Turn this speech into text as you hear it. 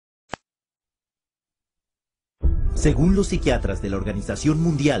Según los psiquiatras de la Organización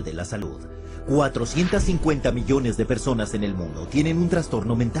Mundial de la Salud, 450 millones de personas en el mundo tienen un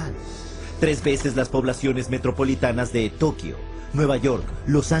trastorno mental. 3 veces las poblaciones metropolitanas de Tokio, Nueva York,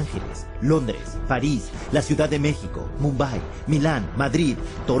 Los Ángeles, Londres, París, la Ciudad de México, Mumbai, Milán, Madrid,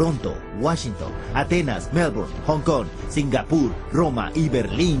 Toronto, Washington, Atenas, Melbourne, Hong Kong, Singapur, Roma y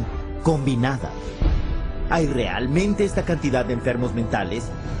Berlín combinadas. ¿Hay realmente esta cantidad de enfermos mentales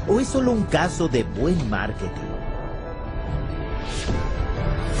o es solo un caso de buen marketing?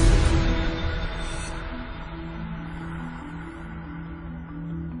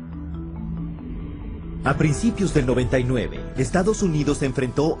 A principios del 99, Estados Unidos se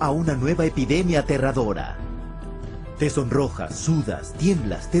enfrentó a una nueva epidemia aterradora. Te sonrojas, sudas,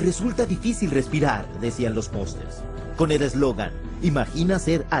 tiemblas, te resulta difícil respirar, decían los pósters. Con el eslogan, imagina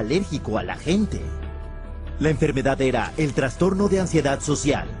ser alérgico a la gente. La enfermedad era el trastorno de ansiedad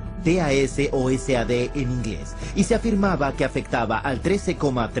social, TAS o SAD en inglés, y se afirmaba que afectaba al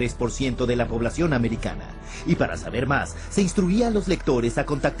 13,3% de la población americana. Y para saber más, se instruía a los lectores a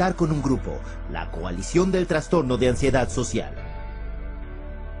contactar con un grupo, la Coalición del Trastorno de Ansiedad Social.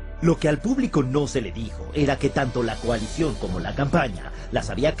 Lo que al público no se le dijo era que tanto la coalición como la campaña las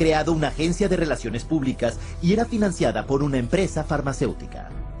había creado una agencia de relaciones públicas y era financiada por una empresa farmacéutica.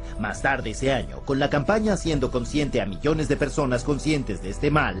 Más tarde ese año, con la campaña haciendo consciente a millones de personas conscientes de este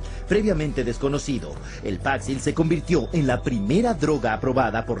mal, previamente desconocido, el Paxil se convirtió en la primera droga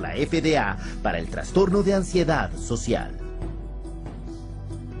aprobada por la FDA para el trastorno de ansiedad social.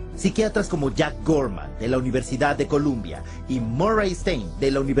 Psiquiatras como Jack Gorman, de la Universidad de Columbia, y Murray Stein,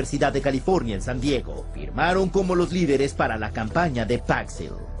 de la Universidad de California en San Diego, firmaron como los líderes para la campaña de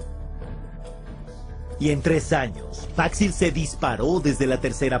Paxil. Y en 3 años, Paxil se disparó desde la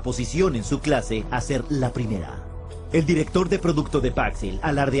 3ª posición en su clase a ser la primera. El director de producto de Paxil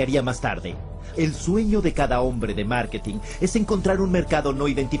alardearía más tarde: el sueño de cada hombre de marketing es encontrar un mercado no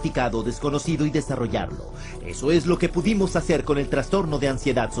identificado o desconocido y desarrollarlo. Eso es lo que pudimos hacer con el trastorno de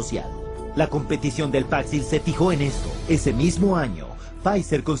ansiedad social. La competición del Paxil se fijó en esto. Ese mismo año,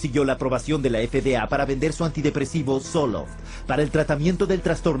 Pfizer consiguió la aprobación de la FDA para vender su antidepresivo Zoloft para el tratamiento del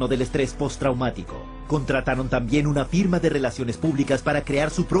trastorno del estrés postraumático. Contrataron también una firma de relaciones públicas para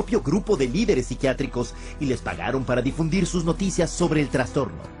crear su propio grupo de líderes psiquiátricos y les pagaron para difundir sus noticias sobre el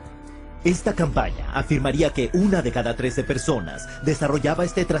trastorno. Esta campaña afirmaría que 1 de cada 13 personas desarrollaba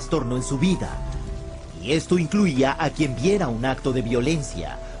este trastorno en su vida. Y esto incluía a quien viera un acto de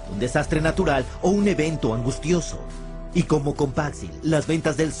violencia, un desastre natural o un evento angustioso. Y como con Paxil, las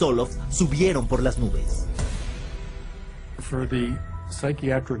ventas del Zoloft subieron por las nubes. For the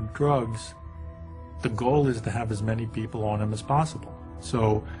psychiatric drugs, the goal is to have as many people on them as possible.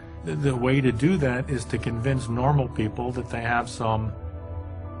 So the way to do that is to convince normal people that they have some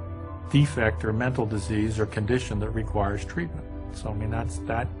defect or mental disease or condition that requires treatment. So I mean that's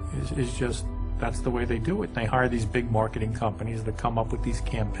the way they do it. They hire these big marketing companies that come up with these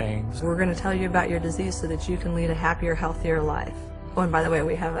campaigns. We're going to tell you about your disease so that you can lead a happier, healthier life. Oh, and by the way,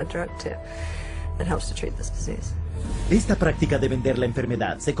 we have a drug too that helps to treat this disease. Esta práctica de vender la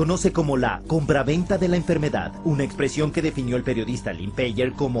enfermedad se conoce como la compraventa de la enfermedad, una expresión que definió el periodista Lynn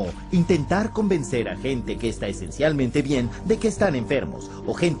Payer como intentar convencer a gente que está esencialmente bien de que están enfermos,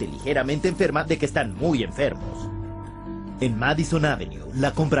 o gente ligeramente enferma de que están muy enfermos. En Madison Avenue,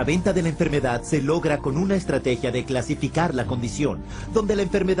 la compraventa de la enfermedad se logra con una estrategia de clasificar la condición, donde la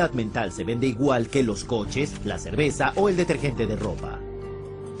enfermedad mental se vende igual que los coches, la cerveza o el detergente de ropa.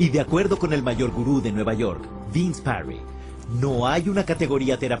 Y de acuerdo con el mayor gurú de Nueva York, Vince Parry, no hay una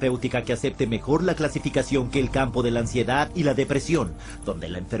categoría terapéutica que acepte mejor la clasificación que el campo de la ansiedad y la depresión, donde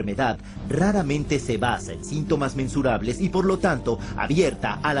la enfermedad raramente se basa en síntomas mensurables y por lo tanto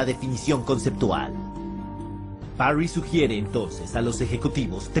abierta a la definición conceptual. Parry sugiere entonces a los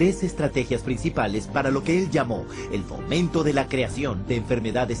ejecutivos 3 estrategias principales para lo que él llamó el fomento de la creación de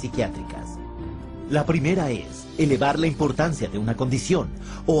enfermedades psiquiátricas. La primera es elevar la importancia de una condición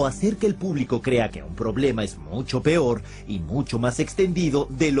o hacer que el público crea que un problema es mucho peor y mucho más extendido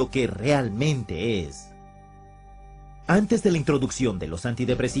de lo que realmente es. Antes de la introducción de los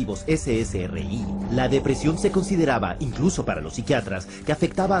antidepresivos SSRI, la depresión se consideraba, incluso para los psiquiatras, que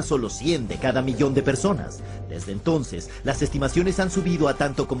afectaba a solo 100 de cada millón de personas. Desde entonces, las estimaciones han subido a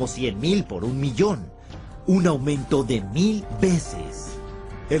tanto como 100,000 por 1.000.000, un aumento de 1000 veces.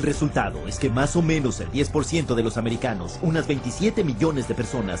 El resultado es que más o menos el 10% de los americanos, unas 27 millones de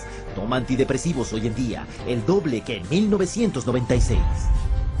personas, toma antidepresivos hoy en día, el doble que en 1996.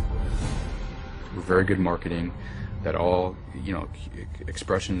 Very good marketing. That all,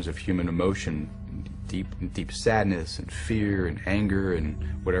 expressions of human emotion, deep sadness and fear and anger and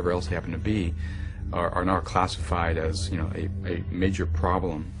whatever else they happen to be, are now classified as, you know, a major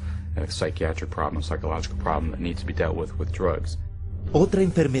problem, a psychiatric problem, a psychological problem that needs to be dealt with drugs. Otra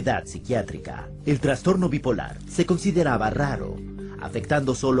enfermedad psiquiátrica, el trastorno bipolar, se consideraba raro,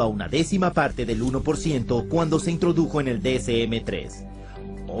 afectando solo a una décima parte del 1% cuando se introdujo en el DSM-3.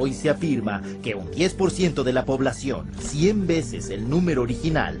 Hoy se afirma que un 10% de la población, 100 veces el número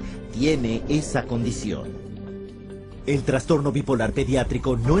original, tiene esa condición. El trastorno bipolar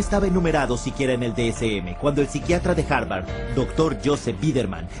pediátrico no estaba enumerado siquiera en el DSM cuando el psiquiatra de Harvard, Dr. Joseph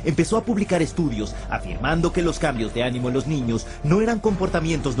Biederman, empezó a publicar estudios afirmando que los cambios de ánimo en los niños no eran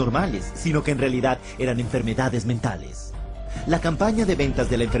comportamientos normales, sino que en realidad eran enfermedades mentales. La campaña de ventas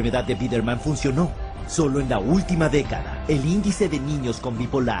de la enfermedad de Biederman funcionó. Solo en la última década, el índice de niños con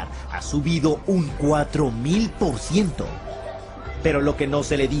bipolar ha subido un 4000%. Pero lo que no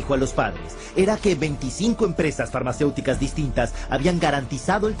se le dijo a los padres era que 25 empresas farmacéuticas distintas habían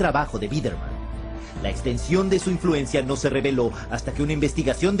garantizado el trabajo de Biederman. La extensión de su influencia no se reveló hasta que una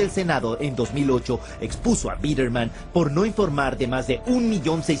investigación del Senado en 2008 expuso a Biederman por no informar de más de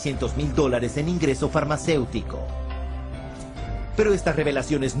 $1.600.000 en ingreso farmacéutico. Pero estas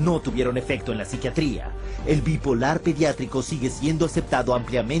revelaciones no tuvieron efecto en la psiquiatría. El bipolar pediátrico sigue siendo aceptado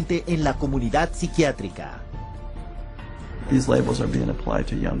ampliamente en la comunidad psiquiátrica. These labels are being applied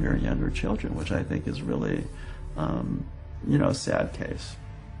to younger and younger children, which I think is really, you know, a sad case.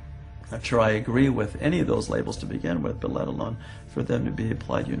 Not sure I agree with any of those labels to begin with, but let alone for them to be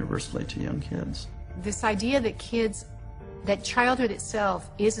applied universally to young kids. This idea that that childhood itself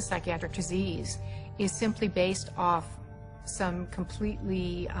is a psychiatric disease is simply based off some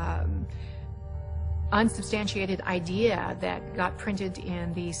completely unsubstantiated idea that got printed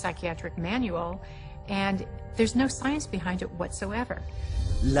in the psychiatric manual, and there's no science behind it whatsoever.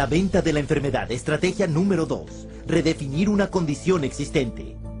 La venta de la enfermedad, estrategia número 2, redefinir una condición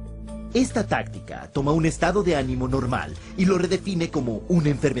existente. Esta táctica toma un estado de ánimo normal y lo redefine como una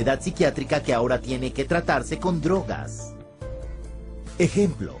enfermedad psiquiátrica que ahora tiene que tratarse con drogas.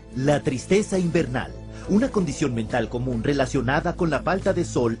 Ejemplo, la tristeza invernal. Una condición mental común relacionada con la falta de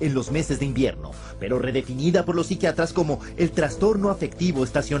sol en los meses de invierno, pero redefinida por los psiquiatras como el trastorno afectivo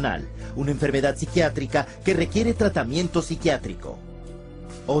estacional, una enfermedad psiquiátrica que requiere tratamiento psiquiátrico.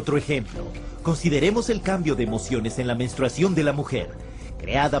 Otro ejemplo, consideremos el cambio de emociones en la menstruación de la mujer,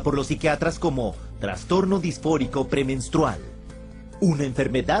 creada por los psiquiatras como trastorno disfórico premenstrual. Una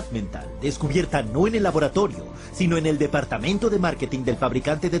enfermedad mental descubierta no en el laboratorio, sino en el departamento de marketing del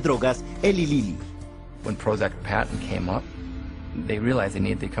fabricante de drogas Eli Lilly. When Prozac patent came up, they realized they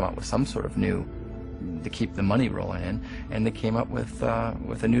needed to come up with some sort of new to keep the money rolling in, and they came up with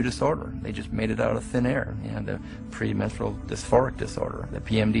a new disorder. They just made it out of thin air. You know, the premenstrual dysphoric disorder, the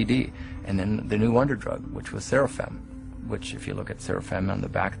PMDD, and then the new wonder drug, which was Serafem, which if you look at Serafem on the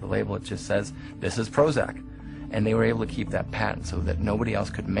back of the label, it just says, this is Prozac. And they were able to keep that patent so that nobody else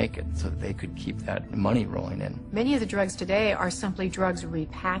could make it, so that they could keep that money rolling in. Many of the drugs today are simply drugs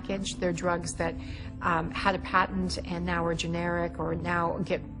repackaged. They're drugs that had a patent and now are generic, or now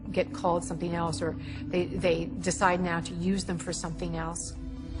get called something else, or they decide now to use them for something else.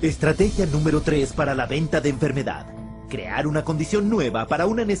 Estrategia número 3 para la venta de enfermedad. Crear una condición nueva para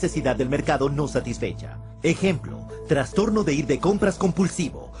una necesidad del mercado no satisfecha. Ejemplo, trastorno de ir de compras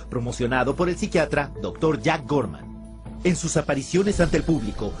compulsivo, promocionado por el psiquiatra Dr. Jack Gorman. En sus apariciones ante el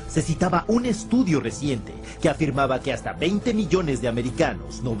público, se citaba un estudio reciente que afirmaba que hasta 20 millones de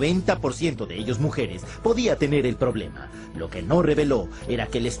americanos, 90% de ellos mujeres, podía tener el problema. Lo que no reveló era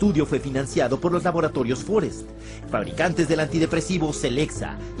que el estudio fue financiado por los laboratorios Forest, fabricantes del antidepresivo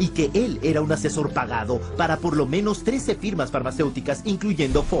Celexa, y que él era un asesor pagado para por lo menos 13 firmas farmacéuticas,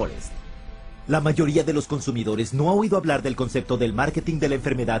 incluyendo Forest. La mayoría de los consumidores no ha oído hablar del concepto del marketing de la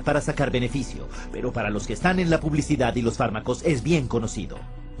enfermedad para sacar beneficio, pero para los que están en la publicidad y los fármacos es bien conocido.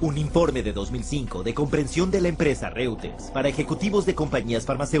 Un informe de 2005 de comprensión de la empresa Reuters para ejecutivos de compañías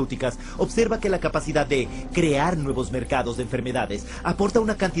farmacéuticas observa que la capacidad de crear nuevos mercados de enfermedades aporta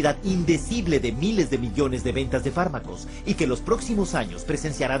una cantidad indecible de miles de millones de ventas de fármacos, y que los próximos años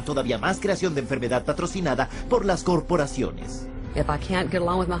presenciarán todavía más creación de enfermedad patrocinada por las corporaciones. If I can't get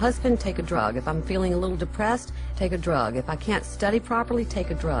along with my husband, take a drug. If I'm feeling a little depressed, take a drug. If I can't study properly, take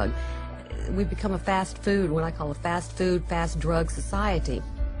a drug. We've become a fast food, what I call a fast food, fast drug society.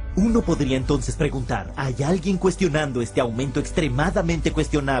 Uno podría entonces preguntar, ¿hay alguien cuestionando este aumento extremadamente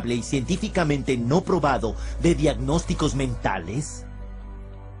cuestionable y científicamente no probado de diagnósticos mentales?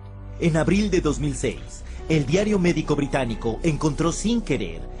 En abril de 2006, el diario médico británico encontró sin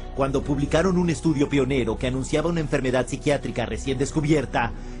querer, cuando publicaron un estudio pionero que anunciaba una enfermedad psiquiátrica recién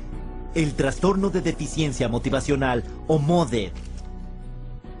descubierta, el trastorno de deficiencia motivacional o MODED.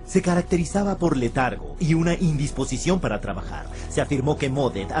 Se caracterizaba por letargo y una indisposición para trabajar. Se afirmó que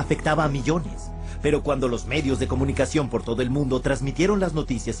Modet afectaba a millones. Pero cuando los medios de comunicación por todo el mundo transmitieron las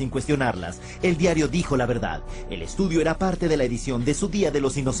noticias sin cuestionarlas, el diario dijo la verdad. El estudio era parte de la edición de su Día de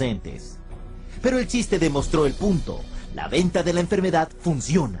los Inocentes. Pero el chiste demostró el punto. La venta de la enfermedad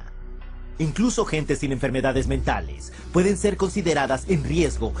funciona. Incluso gente sin enfermedades mentales pueden ser consideradas en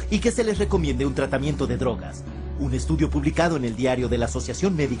riesgo y que se les recomiende un tratamiento de drogas. Un estudio publicado en el diario de la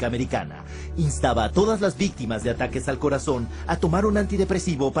Asociación Médica Americana instaba a todas las víctimas de ataques al corazón a tomar un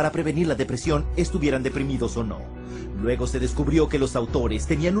antidepresivo para prevenir la depresión, estuvieran deprimidos o no. Luego se descubrió que los autores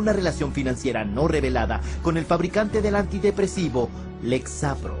tenían una relación financiera no revelada con el fabricante del antidepresivo,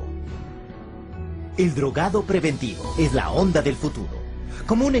 Lexapro. El drogado preventivo es la onda del futuro.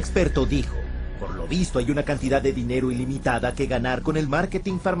 Como un experto dijo, por lo visto hay una cantidad de dinero ilimitada que ganar con el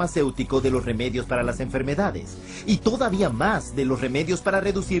marketing farmacéutico de los remedios para las enfermedades y todavía más de los remedios para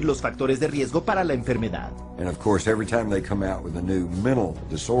reducir los factores de riesgo para la enfermedad. And of course, every time they come out with a new mental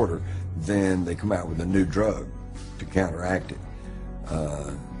disorder, then they come out with a new drug to counteract it.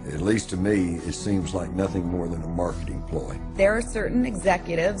 At least to me, it seems like nothing more than a marketing ploy. There are certain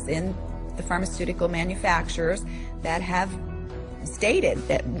executives in the pharmaceutical manufacturers that have stated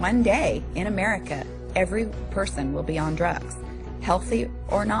that one day in America, every person will be on drugs, healthy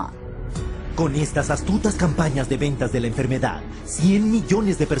or not. Con estas astutas campañas de ventas de la enfermedad, 100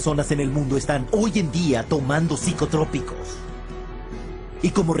 millones de personas en el mundo están hoy en día tomando psicotrópicos. Y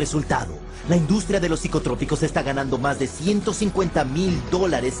como resultado, la industria de los psicotrópicos está ganando más de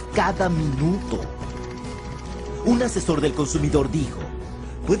 $150,000 cada minuto. Un asesor del consumidor dijo,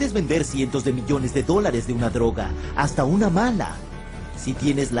 puedes vender cientos de millones de dólares de una droga, hasta una mala, si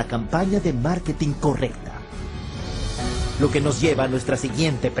tienes la campaña de marketing correcta. Lo que nos lleva a nuestra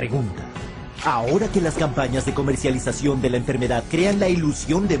siguiente pregunta. Ahora que las campañas de comercialización de la enfermedad crean la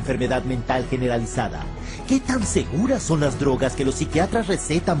ilusión de enfermedad mental generalizada, ¿qué tan seguras son las drogas que los psiquiatras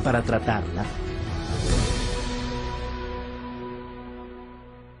recetan para tratarla?